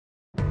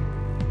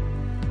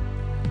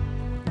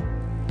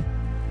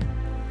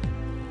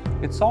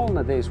It's all in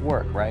a day's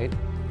work, right?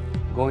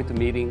 Going to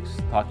meetings,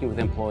 talking with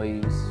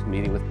employees,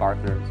 meeting with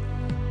partners.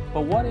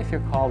 But what if your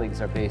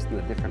colleagues are based in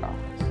a different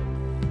office?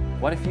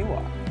 What if you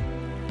are?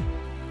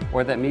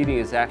 Or that meeting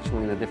is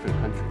actually in a different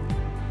country?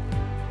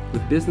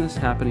 With business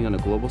happening on a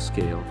global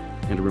scale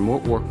and a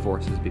remote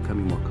workforce is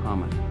becoming more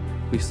common,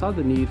 we saw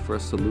the need for a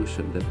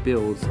solution that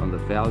builds on the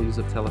values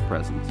of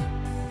telepresence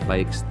by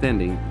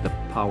extending the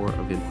power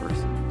of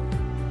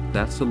in-person.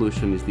 That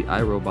solution is the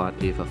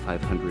iRobot Ava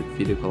 500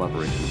 video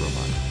collaboration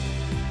robot.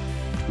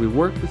 We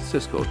worked with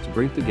Cisco to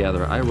bring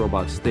together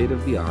iRobot's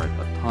state-of-the-art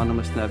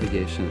autonomous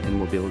navigation and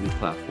mobility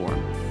platform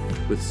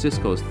with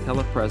Cisco's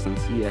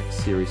TelePresence EX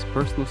series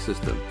personal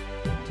system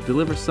to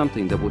deliver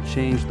something that will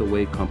change the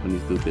way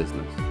companies do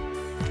business.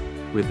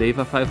 With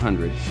Ava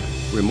 500,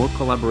 remote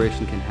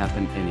collaboration can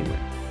happen anywhere.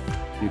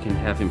 You can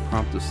have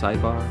impromptu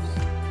sidebars,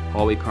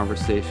 hallway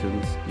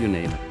conversations, you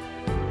name it.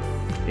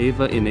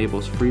 Ava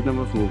enables freedom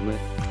of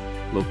movement,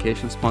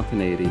 location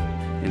spontaneity,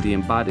 and the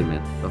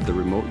embodiment of the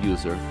remote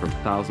user from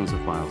thousands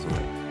of miles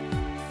away.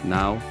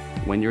 Now,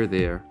 when you're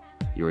there,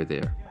 you're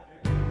there.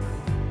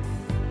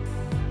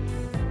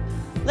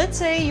 Let's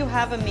say you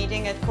have a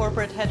meeting at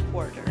corporate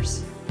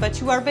headquarters,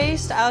 but you are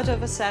based out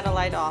of a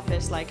satellite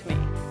office like me.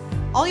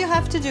 All you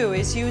have to do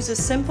is use a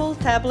simple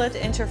tablet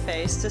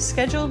interface to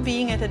schedule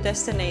being at a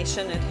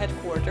destination at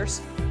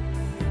headquarters.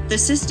 The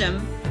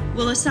system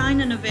will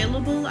assign an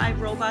available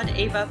iRobot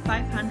Ava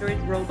 500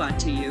 robot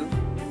to you,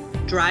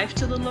 drive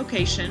to the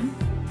location,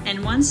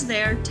 and once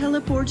there,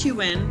 teleport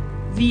you in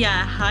via a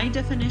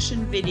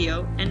high-definition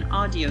video and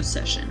audio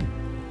session.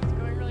 It's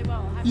going really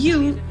well.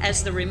 You,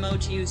 as the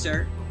remote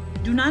user,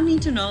 do not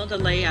need to know the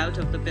layout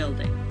of the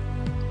building.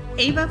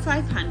 Ava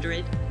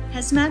 500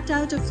 has mapped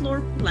out a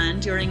floor plan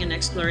during an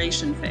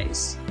exploration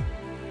phase.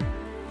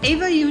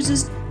 Ava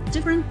uses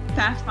different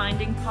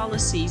pathfinding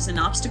policies and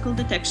obstacle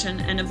detection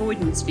and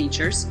avoidance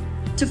features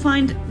to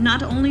find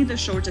not only the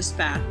shortest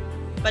path,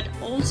 but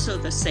also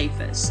the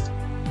safest.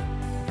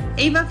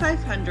 Ava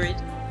 500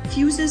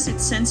 fuses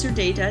its sensor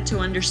data to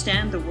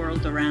understand the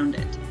world around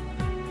it.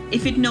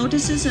 If it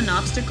notices an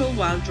obstacle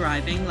while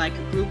driving, like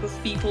a group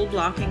of people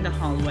blocking the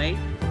hallway,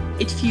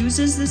 it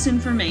fuses this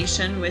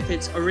information with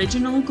its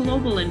original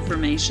global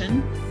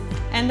information,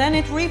 and then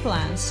it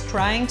replans,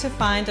 trying to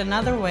find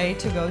another way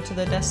to go to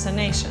the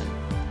destination.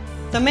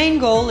 The main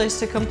goal is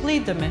to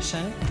complete the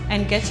mission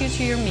and get you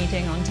to your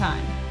meeting on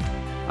time.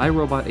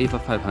 iRobot Ava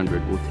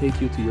 500 will take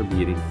you to your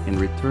meeting and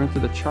return to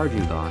the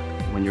charging dock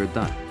when you're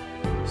done,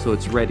 so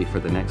it's ready for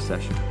the next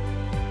session.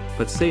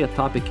 But say a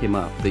topic came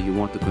up that you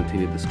want to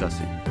continue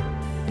discussing.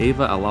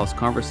 Ava allows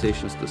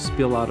conversations to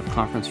spill out of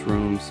conference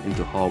rooms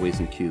into hallways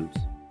and cubes.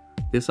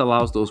 This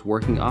allows those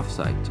working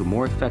offsite to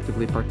more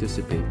effectively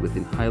participate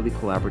within highly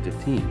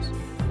collaborative teams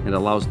and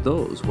allows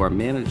those who are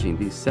managing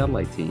these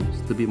satellite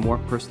teams to be more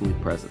personally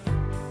present.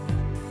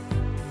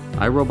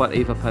 iRobot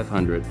Ava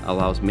 500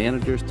 allows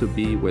managers to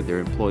be where their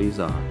employees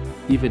are,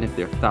 even if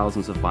they're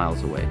thousands of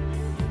miles away.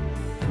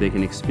 They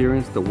can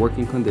experience the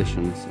working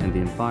conditions and the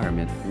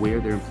environment where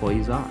their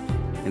employees are,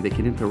 and they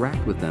can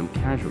interact with them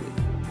casually,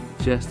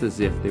 just as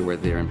if they were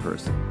there in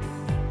person.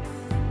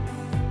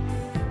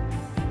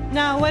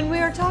 Now, when we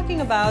are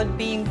talking about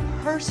being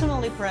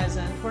personally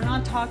present, we're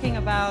not talking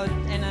about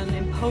in an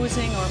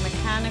imposing or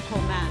mechanical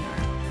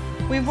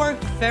manner. We've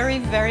worked very,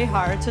 very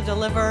hard to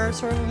deliver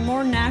sort of a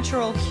more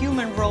natural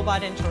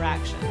human-robot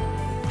interaction.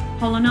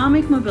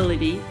 Holonomic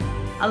mobility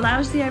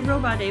allows the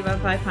iRobot Ava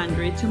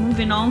 500 to move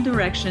in all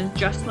directions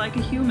just like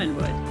a human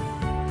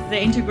would. The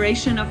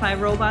integration of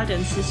iRobot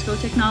and Cisco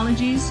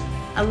technologies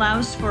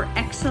allows for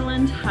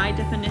excellent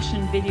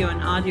high-definition video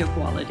and audio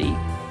quality,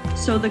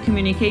 so the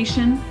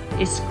communication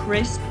is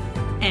crisp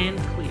and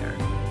clear.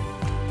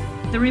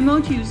 The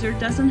remote user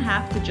doesn't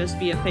have to just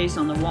be a face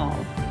on the wall.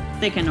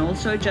 They can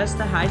also adjust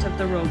the height of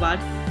the robot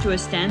to a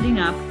standing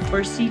up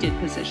or seated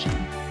position.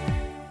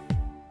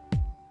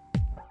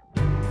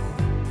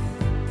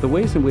 The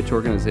ways in which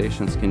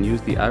organizations can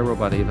use the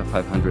iRobot Ava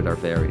 500 are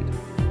varied.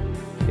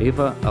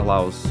 Ava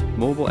allows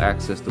mobile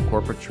access to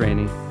corporate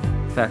training,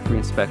 factory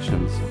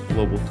inspections,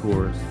 global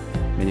tours,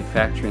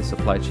 manufacturing and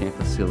supply chain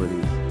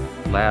facilities,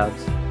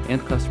 labs,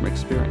 and customer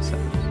experience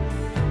centers.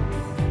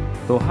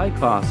 Though high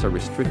costs are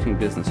restricting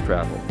business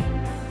travel,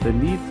 the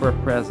need for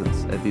a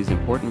presence at these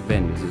important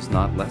venues is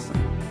not lessened.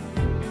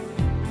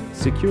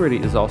 Security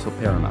is also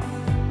paramount.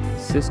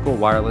 Cisco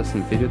wireless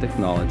and video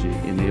technology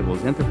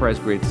enables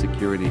enterprise-grade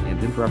security and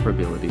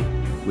interoperability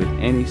with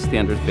any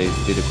standards-based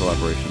video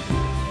collaboration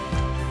tools.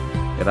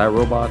 At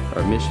iRobot,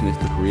 our mission is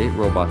to create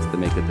robots that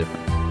make a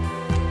difference.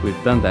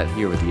 We've done that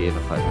here with the Ava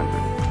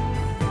 500.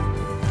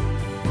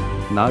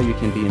 Now you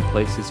can be in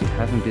places you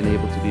haven't been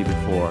able to be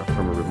before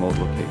from a remote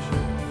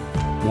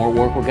location. More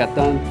work will get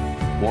done,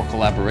 more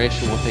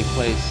collaboration will take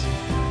place,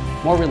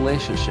 more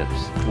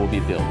relationships will be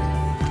built.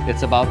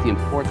 It's about the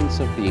importance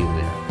of being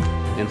there.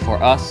 And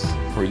for us,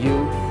 for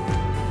you,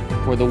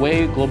 for the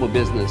way global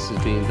business is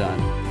being done,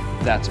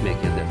 that's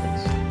making a difference.